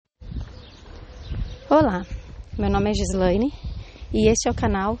Olá, meu nome é Gislaine e este é o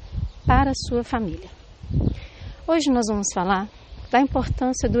canal para a sua família. Hoje nós vamos falar da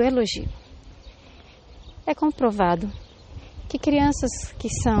importância do elogio. É comprovado que crianças que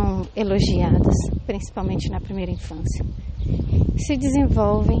são elogiadas, principalmente na primeira infância, se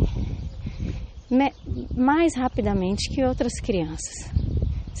desenvolvem mais rapidamente que outras crianças.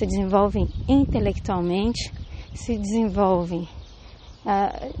 Se desenvolvem intelectualmente, se desenvolvem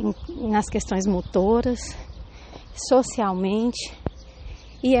nas questões motoras, socialmente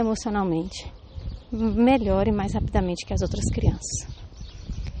e emocionalmente, melhor e mais rapidamente que as outras crianças.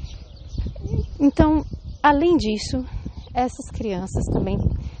 Então, além disso, essas crianças também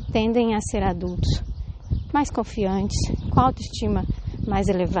tendem a ser adultos mais confiantes, com autoestima mais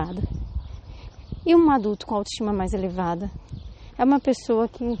elevada. E um adulto com autoestima mais elevada é uma pessoa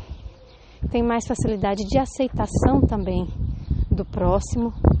que tem mais facilidade de aceitação também do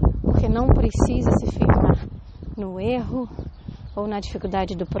próximo, porque não precisa se firmar no erro ou na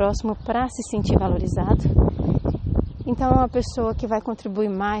dificuldade do próximo para se sentir valorizado. Então é uma pessoa que vai contribuir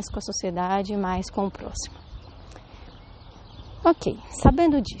mais com a sociedade e mais com o próximo. Ok,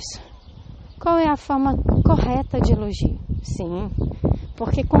 sabendo disso, qual é a forma correta de elogio? Sim,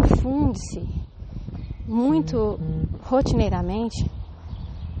 porque confunde-se muito rotineiramente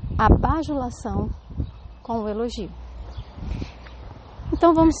a bajulação com o elogio.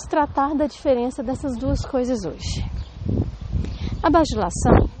 Então vamos tratar da diferença dessas duas coisas hoje. A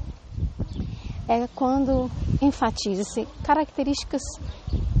bajulação é quando enfatiza-se características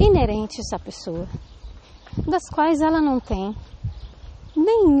inerentes à pessoa, das quais ela não tem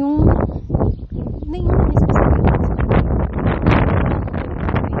nenhuma especialidade,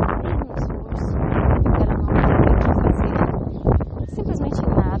 nenhum esforço, ela não tem que fazer simplesmente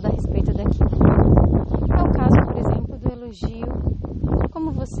nada a respeito daquilo. É o caso, por exemplo, do elogio: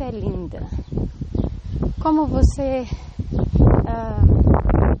 como você é linda, como você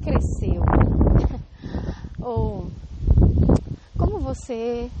cresceu, ou como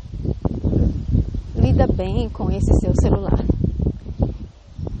você lida bem com esse seu celular.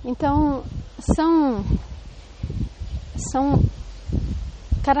 Então, são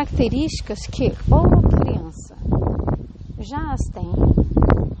características que ou a criança já as tem,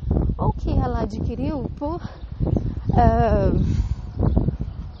 ou que ela adquiriu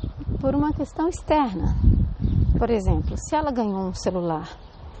por uma questão externa. Por exemplo, se ela ganhou um celular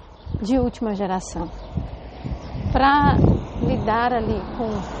de última geração para lidar ali com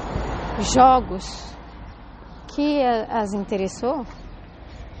jogos que as interessou,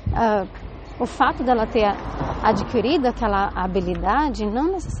 o fato dela ter adquirido aquela habilidade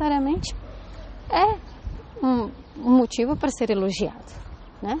não necessariamente é um motivo para ser elogiado,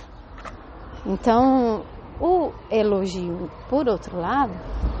 né? Então, o elogio, por outro lado,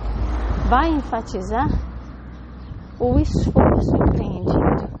 vai enfatizar o esforço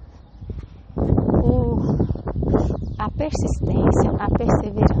empreendido, a persistência, a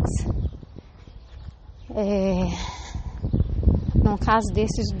perseverança. No caso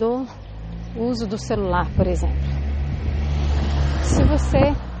desses do uso do celular, por exemplo. Se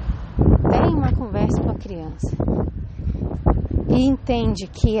você tem uma conversa com a criança e entende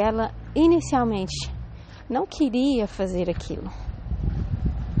que ela inicialmente não queria fazer aquilo,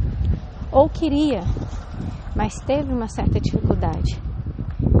 ou queria, mas teve uma certa dificuldade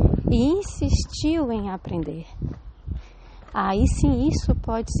e insistiu em aprender, aí sim isso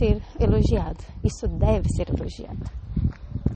pode ser elogiado, isso deve ser elogiado.